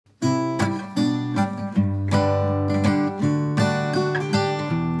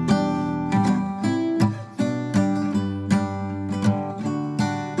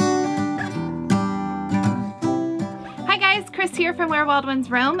Chris here from Where Wild Ones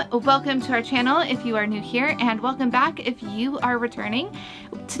Roam. Welcome to our channel if you are new here, and welcome back if you are returning.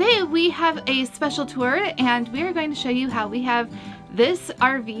 Today we have a special tour and we are going to show you how we have this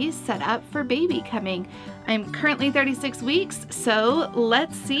RV set up for baby coming. I'm currently 36 weeks, so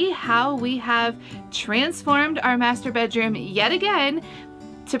let's see how we have transformed our master bedroom yet again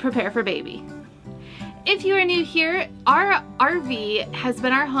to prepare for baby. If you are new here, our RV has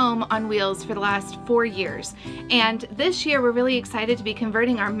been our home on wheels for the last 4 years, and this year we're really excited to be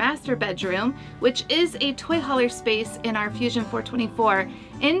converting our master bedroom, which is a toy hauler space in our Fusion 424,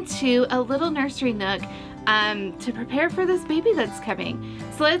 into a little nursery nook to prepare for this baby that's coming.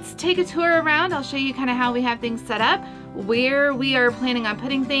 So let's take a tour around. I'll show you kind of how we have things set up, where we are planning on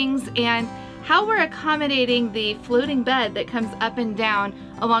putting things, and how we're accommodating the floating bed that comes up and down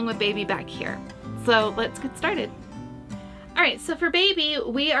along with baby back here. So let's get started. Alright, so for baby,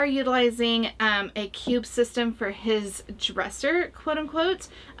 we are utilizing a cube system for his dresser, quote unquote.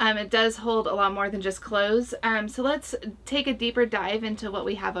 It does hold a lot more than just clothes. So let's take a deeper dive into what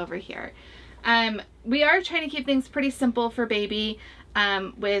we have over here. We are trying to keep things pretty simple for baby,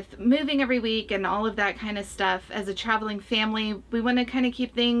 with moving every week and all of that kind of stuff. As a traveling family, we want to kind of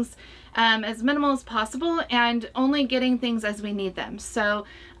keep things as minimal as possible and only getting things as we need them. So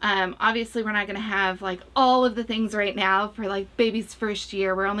obviously we're not going to have like all of the things right now for like baby's first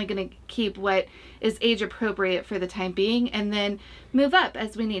year. We're only going to keep what is age appropriate for the time being and then move up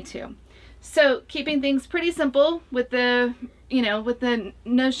as we need to. So keeping things pretty simple with the, with the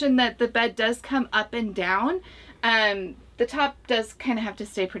notion that the bed does come up and down. The top does kind of have to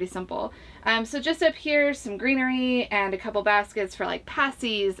stay pretty simple. So just up here, some greenery and a couple baskets for like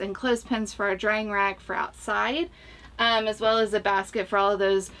passies and clothespins for our drying rack for outside, as well as a basket for all of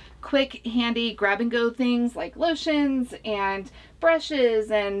those quick, handy grab-and-go things like lotions and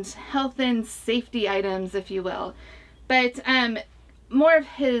brushes and health and safety items, if you will. But more of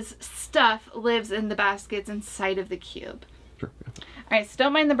his stuff lives in the baskets inside of the cube. Sure. All right, so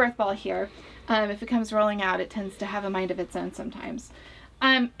don't mind the birth ball here. If it comes rolling out, it tends to have a mind of its own sometimes.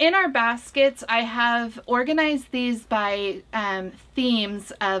 In our baskets, I have organized these by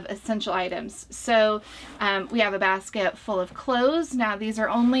themes of essential items. So we have a basket full of clothes. Now these are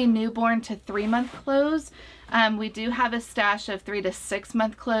only newborn to 3-month clothes. We do have a stash of 3 to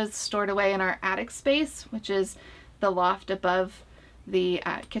 6-month clothes stored away in our attic space, which is the loft above the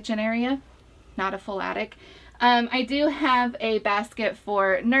kitchen area, not a full attic. I do have a basket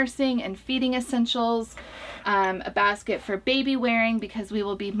for nursing and feeding essentials, a basket for baby wearing because we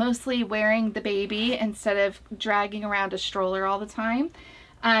will be mostly wearing the baby instead of dragging around a stroller all the time.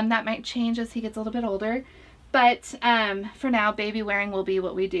 That might change as he gets a little bit older, but for now baby wearing will be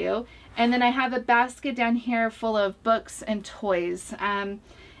what we do. And then I have a basket down here full of books and toys.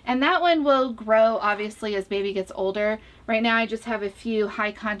 And that one will grow obviously as baby gets older. Right now I just have a few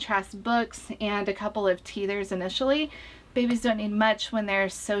high contrast books and a couple of teethers initially. Babies don't need much when they're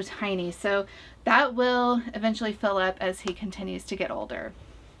so tiny, so that will eventually fill up as he continues to get older.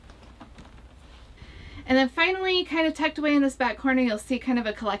 And then finally, kind of tucked away in this back corner, you'll see kind of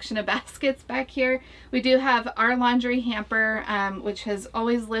a collection of baskets back here. We do have our laundry hamper, which has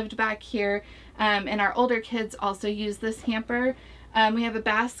always lived back here, and our older kids also use this hamper. We have a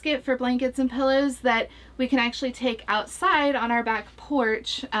basket for blankets and pillows that we can actually take outside on our back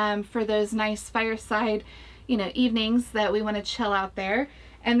porch for those nice fireside, evenings that we want to chill out there.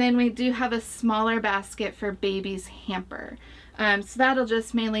 And then we do have a smaller basket for baby's hamper. So that'll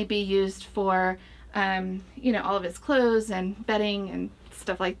just mainly be used for, all of his clothes and bedding and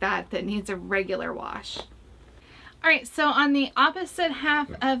stuff like that that needs a regular wash. All right, so on the opposite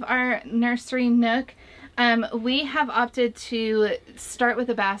half of our nursery nook, we have opted to start with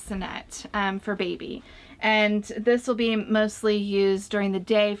a bassinet for baby, and this will be mostly used during the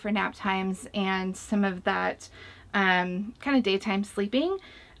day for nap times and some of that kind of daytime sleeping.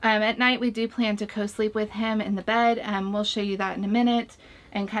 At night we do plan to co-sleep with him in the bed. We'll show you that in a minute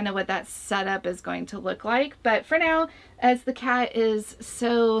and kind of what that setup is going to look like. But for now, as the cat is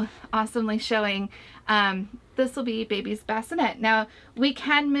so awesomely showing, this will be baby's bassinet. Now we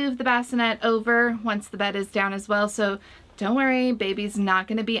can move the bassinet over once the bed is down as well, so don't worry, baby's not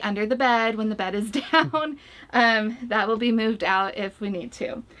going to be under the bed when the bed is down. That will be moved out if we need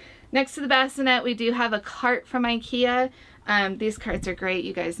to. Next to the bassinet we do have a cart from IKEA. These carts are great,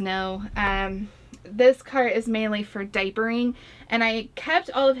 you guys know. This cart is mainly for diapering, and I kept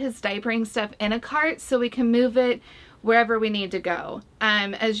all of his diapering stuff in a cart so we can move it wherever we need to go.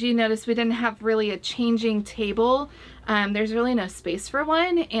 As you notice, we didn't have really a changing table. There's really no space for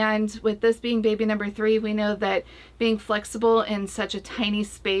one, and with this being baby number 3, we know that being flexible in such a tiny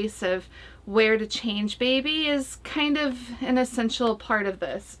space of where to change baby is kind of an essential part of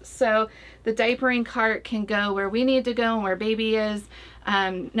this. So the diapering cart can go where we need to go and where baby is,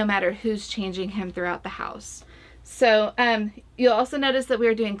 no matter who's changing him throughout the house. So you'll also notice that we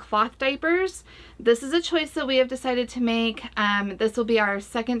are doing cloth diapers. This is a choice that we have decided to make. This will be our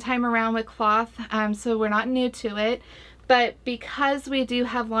second time around with cloth, so we're not new to it. But because we do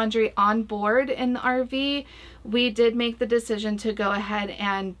have laundry on board in the RV, we did make the decision to go ahead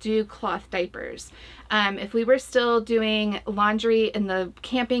and do cloth diapers. If we were still doing laundry in the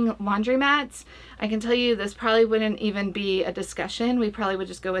camping laundromats, I can tell you this probably wouldn't even be a discussion. We probably would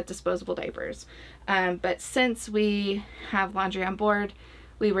just go with disposable diapers. But since we have laundry on board,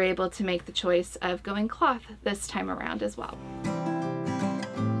 we were able to make the choice of going cloth this time around as well.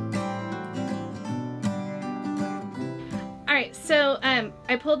 Alright, so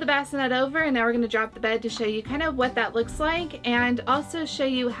I pulled the bassinet over and now we're going to drop the bed to show you kind of what that looks like and also show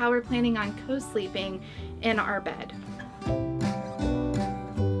you how we're planning on co-sleeping in our bed.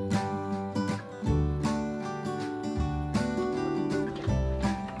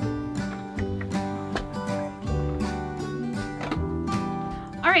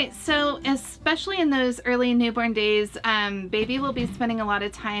 Alright, so especially in those early newborn days, baby will be spending a lot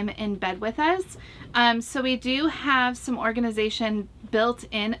of time in bed with us. So we do have some organization built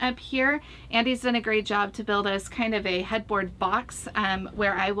in up here. Andy's done a great job to build us kind of a headboard box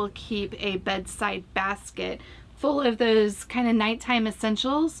where I will keep a bedside basket full of those kind of nighttime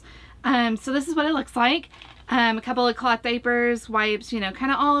essentials. So this is what it looks like. A couple of cloth diapers, wipes, you know,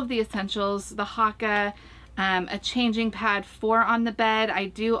 kind of all of the essentials, the Haka, a changing pad on the bed. I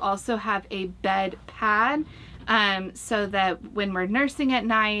do also have a bed pad so that when we're nursing at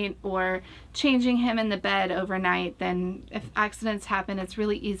night or changing him in the bed overnight, then if accidents happen, it's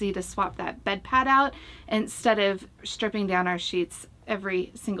really easy to swap that bed pad out instead of stripping down our sheets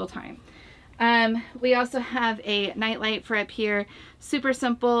every single time. We also have a nightlight for up here, super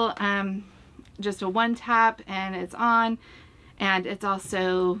simple, just a one tap and it's on. And it's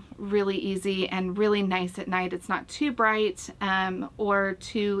also really easy and really nice at night. It's not too bright or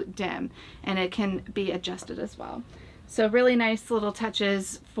too dim, and it can be adjusted as well. So really nice little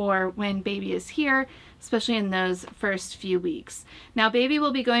touches for when baby is here, especially in those first few weeks. Now baby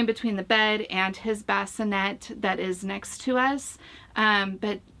will be going between the bed and his bassinet that is next to us.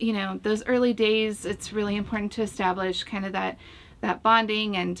 But you know, those early days, it's really important to establish kind of that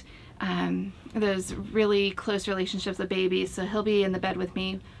bonding and those really close relationships with baby, so he'll be in the bed with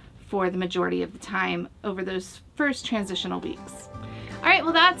me for the majority of the time over those first transitional weeks. Alright,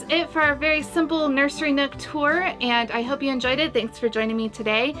 well that's it for our very simple Nursery Nook tour, and I hope you enjoyed it. Thanks for joining me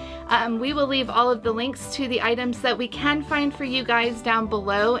today. We will leave all of the links to the items that we can find for you guys down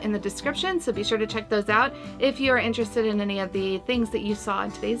below in the description, so be sure to check those out if you are interested in any of the things that you saw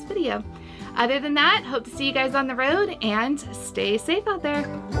in today's video. Other than that, hope to see you guys on the road, and stay safe out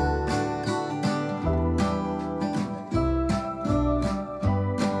there.